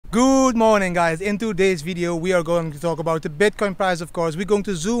Good morning guys. In today's video we are going to talk about the Bitcoin price. Of course, we're going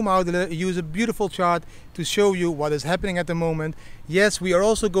to zoom out a little, use a beautiful chart to show you what is happening at the moment. Yes, we are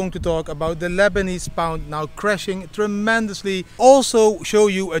also going to talk about the Lebanese pound now crashing tremendously. Also show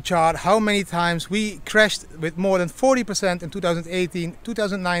you a chart how many times we crashed with more than 40% in 2018,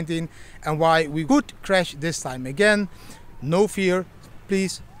 2019 and why we could crash this time again. No fear,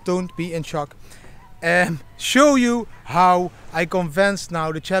 please don't be in shock. Show you how I convinced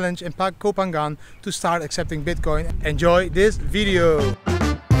now the challenge in Kopangan to start accepting Bitcoin. Enjoy this video.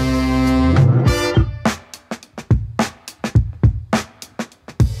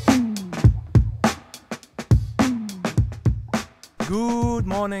 Good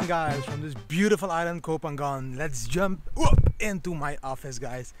morning guys from this beautiful island Kopangan. Let's jump into my office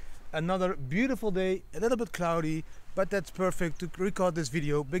guys. Another beautiful day, a little bit cloudy, but that's perfect to record this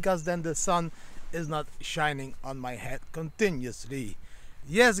video because then the sun is not shining on my head continuously.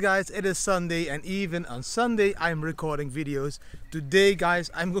 Yes guys, it is Sunday and even on Sunday I'm recording videos. Today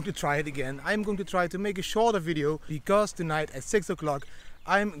guys, I'm going to try it again. I'm going to try to make a shorter video because tonight at 6 o'clock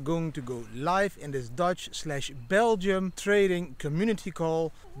I'm going to go live in this Dutch/Belgium trading community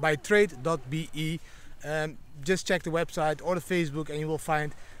call by trade.be. Just check the website or the Facebook and you will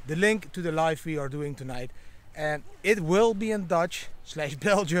find the link to the live we are doing tonight. And it will be in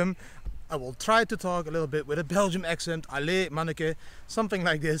Dutch/Belgium. I will try to talk a little bit with a Belgian accent, allez manneke, something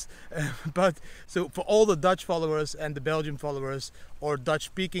like this. But so for all the Dutch followers and the Belgian followers or Dutch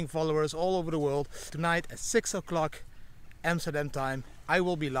speaking followers all over the world, tonight at 6 o'clock Amsterdam time, I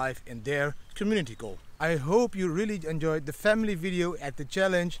will be live in their community call. I hope you really enjoyed the family video at the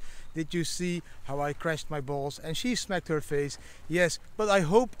challenge. Did you see how I crashed my balls and she smacked her face? Yes, but I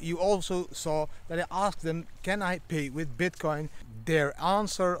hope you also saw that I asked them, can I pay with Bitcoin? Their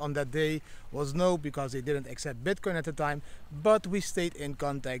answer on that day was no, because they didn't accept Bitcoin at the time, but we stayed in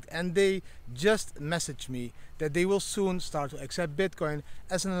contact and they just messaged me that they will soon start to accept Bitcoin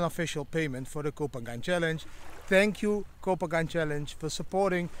as an official payment for the Kopangan challenge. Thank you Kopangan challenge for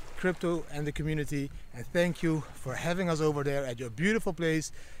supporting crypto and the community, and thank you for having us over there at your beautiful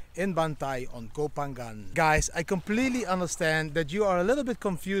place in Bantai on Kopangan. Guys, I completely understand that you are a little bit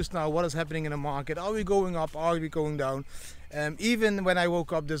confused now what is happening in the market. Are we going up? Are we going down? Even when I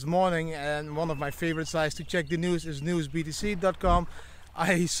woke up this morning, and one of my favorite sites to check the news is newsbtc.com,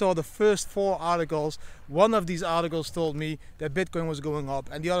 I saw the first 4 articles. One of these articles told me that Bitcoin was going up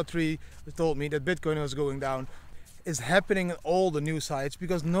and the other 3 told me that Bitcoin was going down. It's happening in all the news sites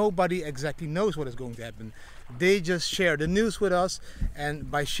because nobody exactly knows what is going to happen. They just share the news with us,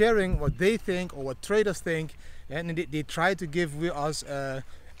 and by sharing what they think or what traders think, and they try to give us a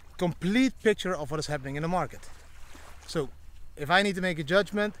complete picture of what is happening in the market. So if I need to make a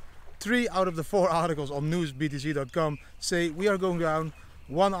judgment, 3 out of the 4 articles on newsbtc.com say we are going down.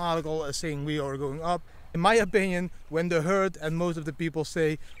 1 article is saying we are going up. In my opinion, when the herd and most of the people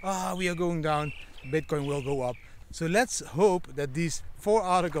say, we are going down, Bitcoin will go up. So let's hope that these 4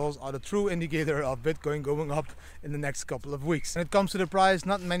 articles are the true indicator of Bitcoin going up in the next couple of weeks. When it comes to the price,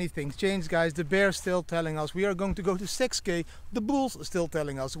 not many things change guys. The bears still telling us we are going to go to 6k. The bulls still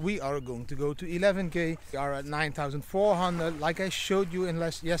telling us we are going to go to 11k. We are at 9,400. Like I showed you in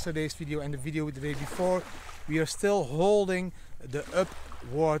yesterday's video and the video the day before, we are still holding the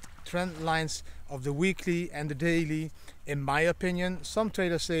upward trend lines of the weekly and the daily. In my opinion, some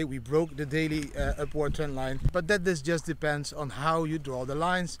traders say we broke the daily upward trend line, but this just depends on how you draw the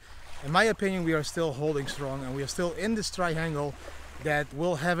lines. In my opinion, we are still holding strong and we are still in this triangle that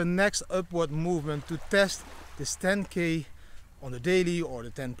will have a next upward movement to test this 10k on the daily or the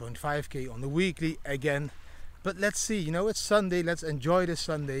 10.5k on the weekly again. But let's see, you know, it's Sunday, let's enjoy this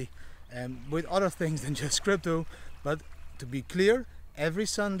Sunday with other things than just crypto. But to be clear, every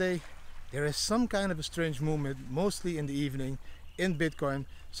Sunday there is some kind of a strange movement, mostly in the evening in Bitcoin.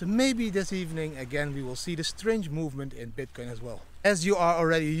 So maybe this evening again we will see the strange movement in Bitcoin as well. As you are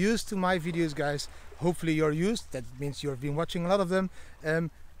already used to my videos guys, hopefully you're used, that means you've been watching a lot of them.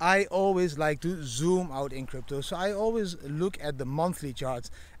 I always like to zoom out in crypto, so I always look at the monthly charts,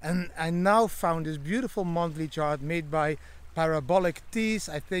 and I now found this beautiful monthly chart made by Parabolic Tees.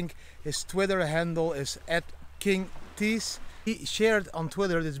 I think his Twitter handle is @KingTees. He shared on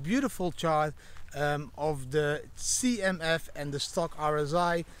Twitter this beautiful chart of the CMF and the stock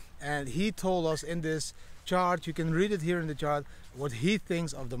RSI, and he told us in this chart, you can read it here in the chart, what he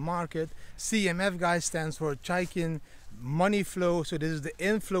thinks of the market. CMF guys stands for Chaikin money flow, so this is the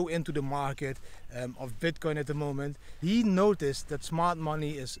inflow into the market of Bitcoin at the moment. He noticed that smart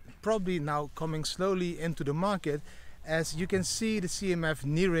money is probably now coming slowly into the market, as you can see the CMF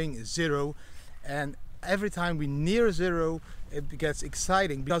nearing 0, and every time we near zero, it gets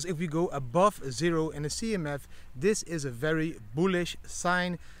exciting, because if we go above zero in a CMF, this is a very bullish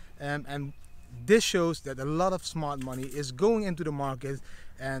sign, and this shows that a lot of smart money is going into the market,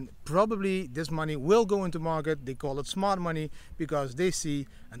 and probably this money will go into market. They call it smart money because they see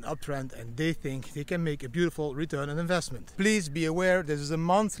an uptrend and they think they can make a beautiful return on investment. Please be aware, this is a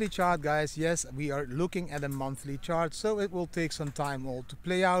monthly chart, guys. Yes, we are looking at a monthly chart, so it will take some time all to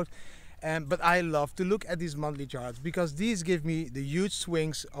play out. But I love to look at these monthly charts because these give me the huge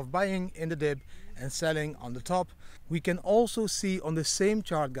swings of buying in the dip and selling on the top. We can also see on the same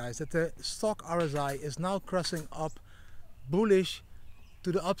chart, guys, that the stock RSI is now crossing up bullish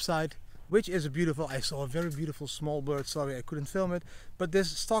to the upside, which is beautiful. I saw a very beautiful small bird, sorry I couldn't film it, but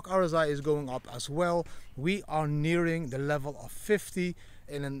this stock RSI is going up as well. We are nearing the level of 50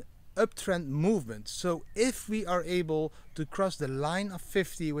 in an uptrend movement. So if we are able to cross the line of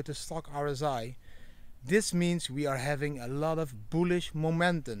 50 with the stock RSI, this means we are having a lot of bullish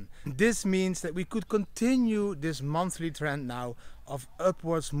momentum. This means that we could continue this monthly trend now of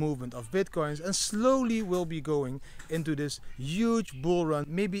upwards movement of Bitcoins, and slowly we'll be going into this huge bull run,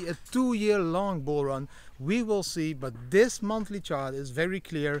 maybe a 2-year long bull run. We will see, but this monthly chart is very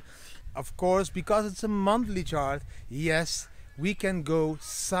clear. Of course, because it's a monthly chart, yes, we can go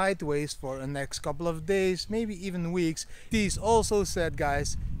sideways for the next couple of days, maybe even weeks. These also said,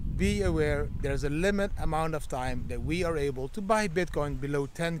 guys, be aware, there's a limit amount of time that we are able to buy Bitcoin below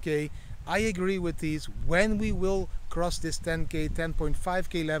 10K. I agree with these. When we will cross this 10K,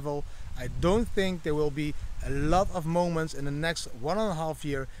 10.5K level, I don't think there will be a lot of moments in the next 1.5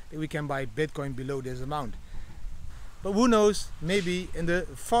 years that we can buy Bitcoin below this amount. But who knows, maybe in the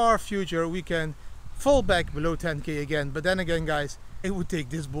far future we can fall back below 10K again. But then again, guys, it would take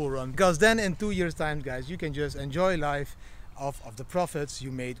this bull run, because then in 2 years time, guys, you can just enjoy life of the profits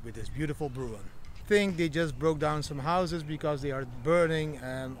you made with this beautiful bull run. I think they just broke down some houses because they are burning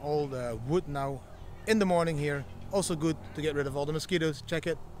all the wood now in the morning here. Also good to get rid of all the mosquitoes. Check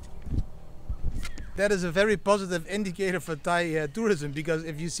it. That is a very positive indicator for Thai tourism, because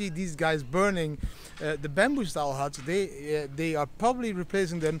if you see these guys burning the bamboo style huts, they are probably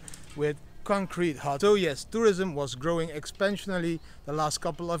replacing them with concrete huts. So yes, tourism was growing exponentially the last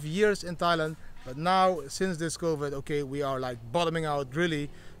couple of years in Thailand, but now since this COVID, okay, we are like bottoming out really.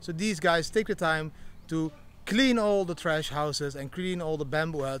 So these guys take the time to clean all the trash houses and clean all the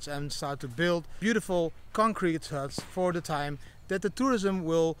bamboo huts and start to build beautiful concrete huts for the time that the tourism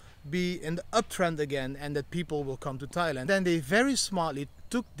will be in the uptrend again and that people will come to Thailand. Then they very smartly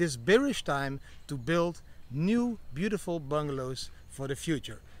took this bearish time to build new beautiful bungalows for the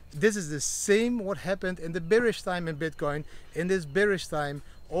future. This is the same what happened in the bearish time in Bitcoin. In this bearish time,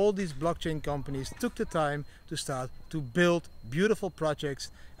 all these blockchain companies took the time to start to build beautiful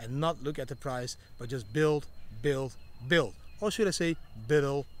projects and not look at the price, but just build, build, build. Or should I say,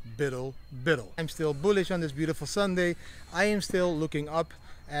 biddle, biddle, biddle. I'm still bullish on this beautiful Sunday. I am still looking up,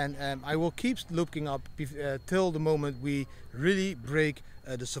 and I will keep looking up till the moment we really break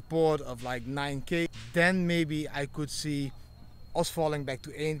the support of like 9K. Then maybe I could see us falling back to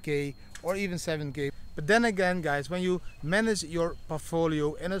 8K or even 7K. But then again, guys, when you manage your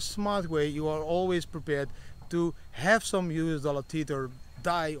portfolio in a smart way, you are always prepared to have some US dollar Tether,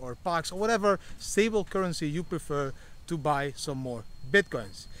 DAI or PAX or whatever stable currency you prefer to buy some more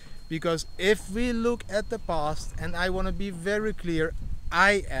Bitcoins. Because if we look at the past, and I want to be very clear,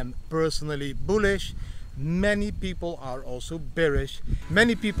 I am personally bullish. Many people are also bearish.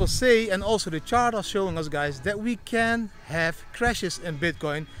 Many people say, and also the chart are showing us, guys, that we can have crashes in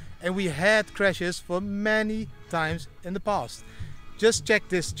Bitcoin, and we had crashes for many times in the past. Just check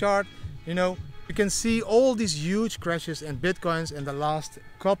this chart. You know, you can see all these huge crashes in Bitcoins in the last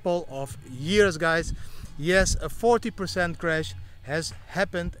couple of years, guys. Yes, a 40% crash has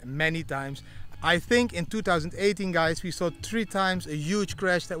happened many times. I think in 2018, guys, we saw 3 times a huge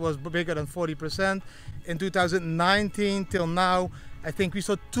crash that was bigger than 40%. In 2019 till now, I think we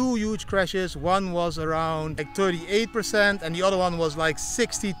saw 2 huge crashes. One was around like 38% and the other one was like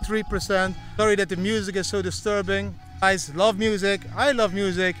 63%. Sorry that the music is so disturbing. Guys love music, I love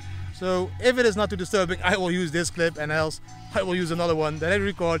music. So if it is not too disturbing, I will use this clip, and else I will use another one that I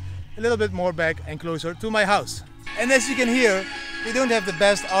record a little bit more back and closer to my house. And as you can hear, we don't have the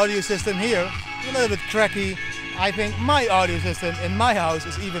best audio system here. It's a little bit cracky. I think my audio system in my house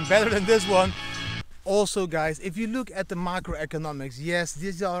is even better than this one. Also, guys, if you look at the macroeconomics, yes,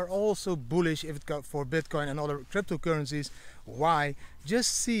 these are also bullish if it got for Bitcoin and other cryptocurrencies. Why?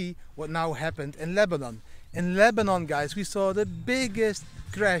 Just see what now happened in Lebanon. In Lebanon, guys, we saw the biggest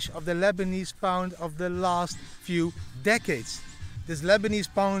crash of the Lebanese pound of the last few decades. This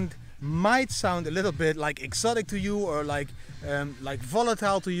Lebanese pound might sound a little bit like exotic to you or like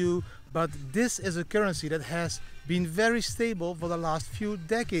volatile to you, but this is a currency that has been very stable for the last few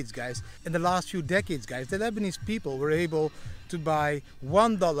decades, guys. In the last few decades, guys, the Lebanese people were able to buy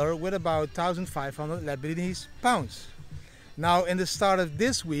 $1 with about 1,500 Lebanese pounds. Now, in the start of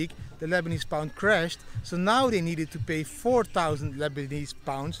this week, the Lebanese pound crashed, so now they needed to pay 4,000 Lebanese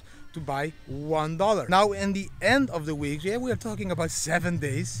pounds to buy $1. Now, in the end of the week, yeah, we are talking about 7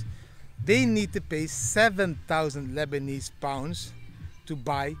 days, they need to pay 7,000 Lebanese pounds to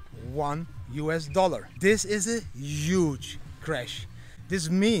buy $1. This is a huge crash. This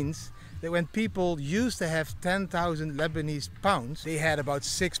means that when people used to have 10,000 Lebanese pounds, they had about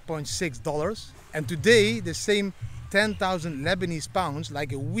 $6.6, and today the same 10,000 Lebanese pounds,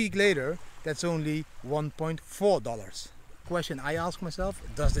 like a week later, that's only $1.4. Question I ask myself,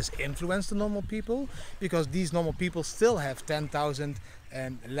 does this influence the normal people? Because these normal people still have 10,000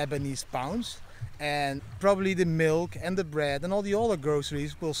 Lebanese pounds, and probably the milk and the bread and all the other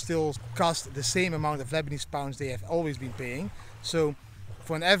groceries will still cost the same amount of Lebanese pounds they have always been paying. So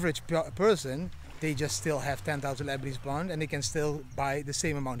for an average person, they just still have 10,000 Lebanese pounds and they can still buy the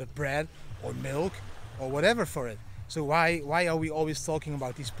same amount of bread or milk or whatever for it. So why are we always talking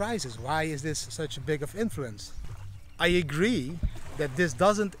about these prices? Why is this such a big of influence? I agree that this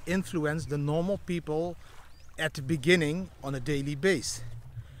doesn't influence the normal people at the beginning on a daily basis.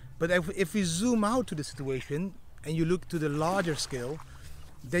 But if we zoom out to the situation and you look to the larger scale,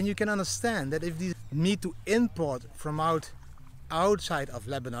 then you can understand that if they need to import from outside of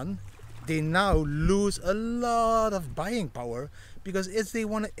Lebanon, they now lose a lot of buying power, because if they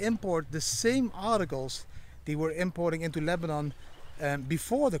want to import the same articles they were importing into Lebanon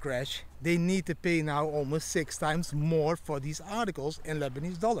before the crash, they need to pay now almost 6 times more for these articles in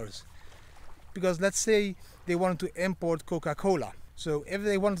Lebanese dollars. Because let's say they wanted to import Coca-Cola. So if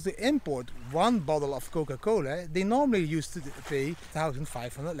they wanted to import 1 bottle of Coca-Cola, they normally used to pay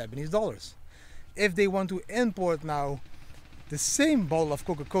 1,500 Lebanese dollars. If they want to import now the same bottle of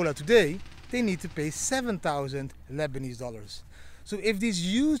Coca-Cola today, they need to pay 7,000 Lebanese dollars. So if these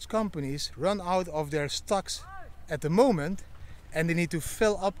huge companies run out of their stocks at the moment and they need to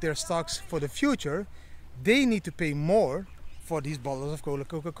fill up their stocks for the future, they need to pay more for these bottles of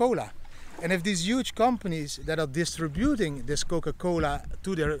Coca-Cola. And if these huge companies that are distributing this Coca-Cola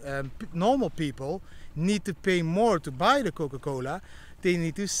to their normal people need to pay more to buy the Coca-Cola, they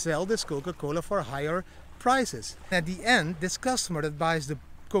need to sell this Coca-Cola for higher prices. And at the end, this customer that buys the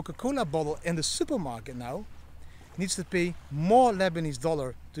Coca-Cola bottle in the supermarket now needs to pay more Lebanese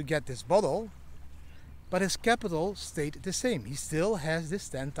dollar to get this bottle, but his capital stayed the same. He still has this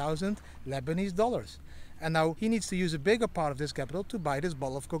 10,000 Lebanese dollars. And now he needs to use a bigger part of this capital to buy this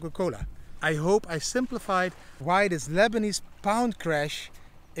bottle of Coca-Cola. I hope I simplified why this Lebanese pound crash,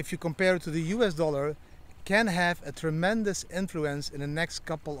 if you compare it to the US dollar, can have a tremendous influence in the next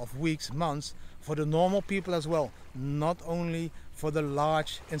couple of weeks, months, for the normal people as well, not only for the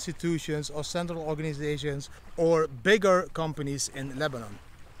large institutions or central organizations or bigger companies in Lebanon.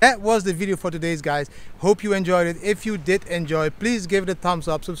 That was the video for today, guys. Hope you enjoyed it. If you did enjoy, please give it a thumbs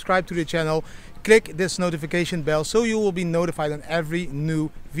up, subscribe to the channel, click this notification bell so you will be notified on every new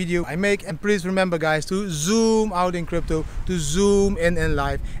video I make. And please remember, guys, to zoom out in crypto, to zoom in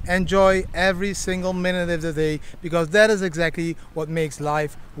life. Enjoy every single minute of the day, because that is exactly what makes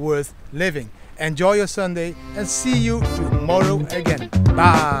life worth living. Enjoy your Sunday and see you tomorrow again.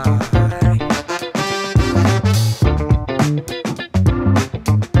 Bye.